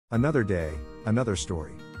Another day, another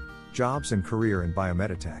story. Jobs and career in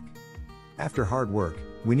biomedical. After hard work,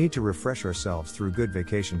 we need to refresh ourselves through good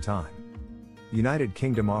vacation time. United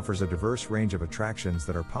Kingdom offers a diverse range of attractions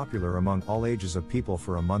that are popular among all ages of people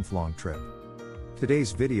for a month-long trip.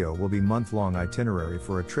 Today's video will be month-long itinerary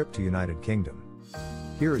for a trip to United Kingdom.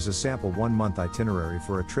 Here is a sample 1-month itinerary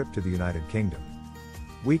for a trip to the United Kingdom.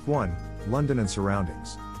 Week 1, London and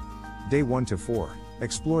surroundings. Day 1 to 4,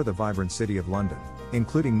 explore the vibrant city of London,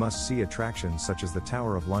 including must-see attractions such as the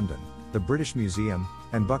Tower of London, the British Museum,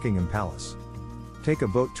 and Buckingham Palace. Take a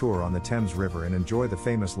boat tour on the Thames River and enjoy the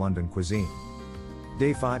famous London cuisine.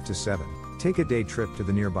 Day 5 to 7, take a day trip to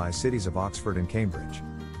the nearby cities of Oxford and Cambridge.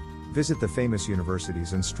 Visit the famous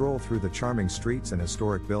universities and stroll through the charming streets and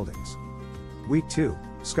historic buildings. Week 2,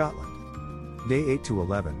 Scotland. Day 8 to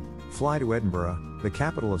 11, fly to Edinburgh, the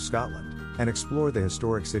capital of Scotland, and explore the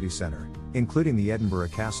historic city centre, including the Edinburgh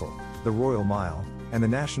Castle, the Royal Mile, and the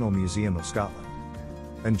National Museum of Scotland.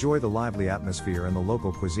 Enjoy the lively atmosphere and the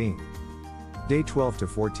local cuisine. Day 12 to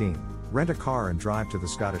 14, rent a car and drive to the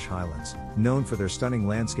Scottish Highlands, known for their stunning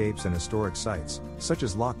landscapes and historic sites, such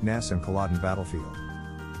as Loch Ness and Culloden Battlefield.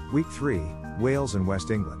 Week 3, Wales and West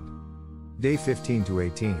England. Day 15 to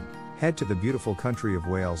 18, head to the beautiful country of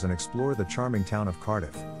Wales and explore the charming town of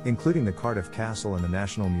Cardiff, including the Cardiff Castle and the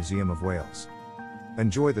National Museum of Wales.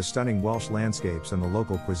 Enjoy the stunning Welsh landscapes and the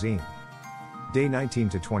local cuisine. Day 19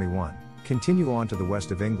 to 21, continue on to the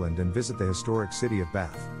west of England and visit the historic city of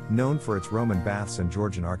Bath, known for its Roman baths and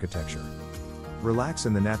Georgian architecture. Relax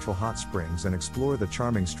in the natural hot springs and explore the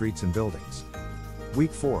charming streets and buildings.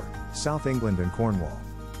 Week 4, South England and Cornwall.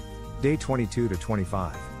 Day 22 to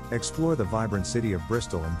 25, explore the vibrant city of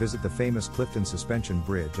Bristol and visit the famous Clifton Suspension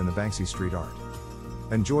Bridge and the Banksy Street art.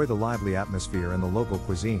 Enjoy the lively atmosphere and the local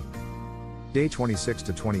cuisine. Day 26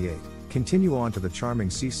 to 28, continue on to the charming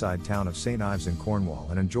seaside town of St. Ives in Cornwall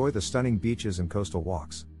and enjoy the stunning beaches and coastal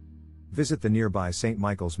walks. Visit the nearby St.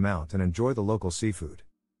 Michael's Mount and enjoy the local seafood.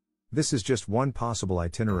 This is just one possible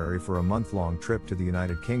itinerary for a month-long trip to the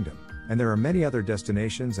United Kingdom, and there are many other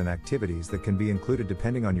destinations and activities that can be included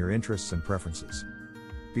depending on your interests and preferences.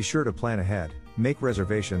 Be sure to plan ahead, make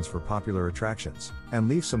reservations for popular attractions, and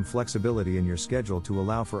leave some flexibility in your schedule to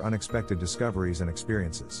allow for unexpected discoveries and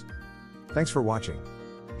experiences. Thanks for watching.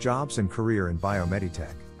 Jobs and career in biomedical.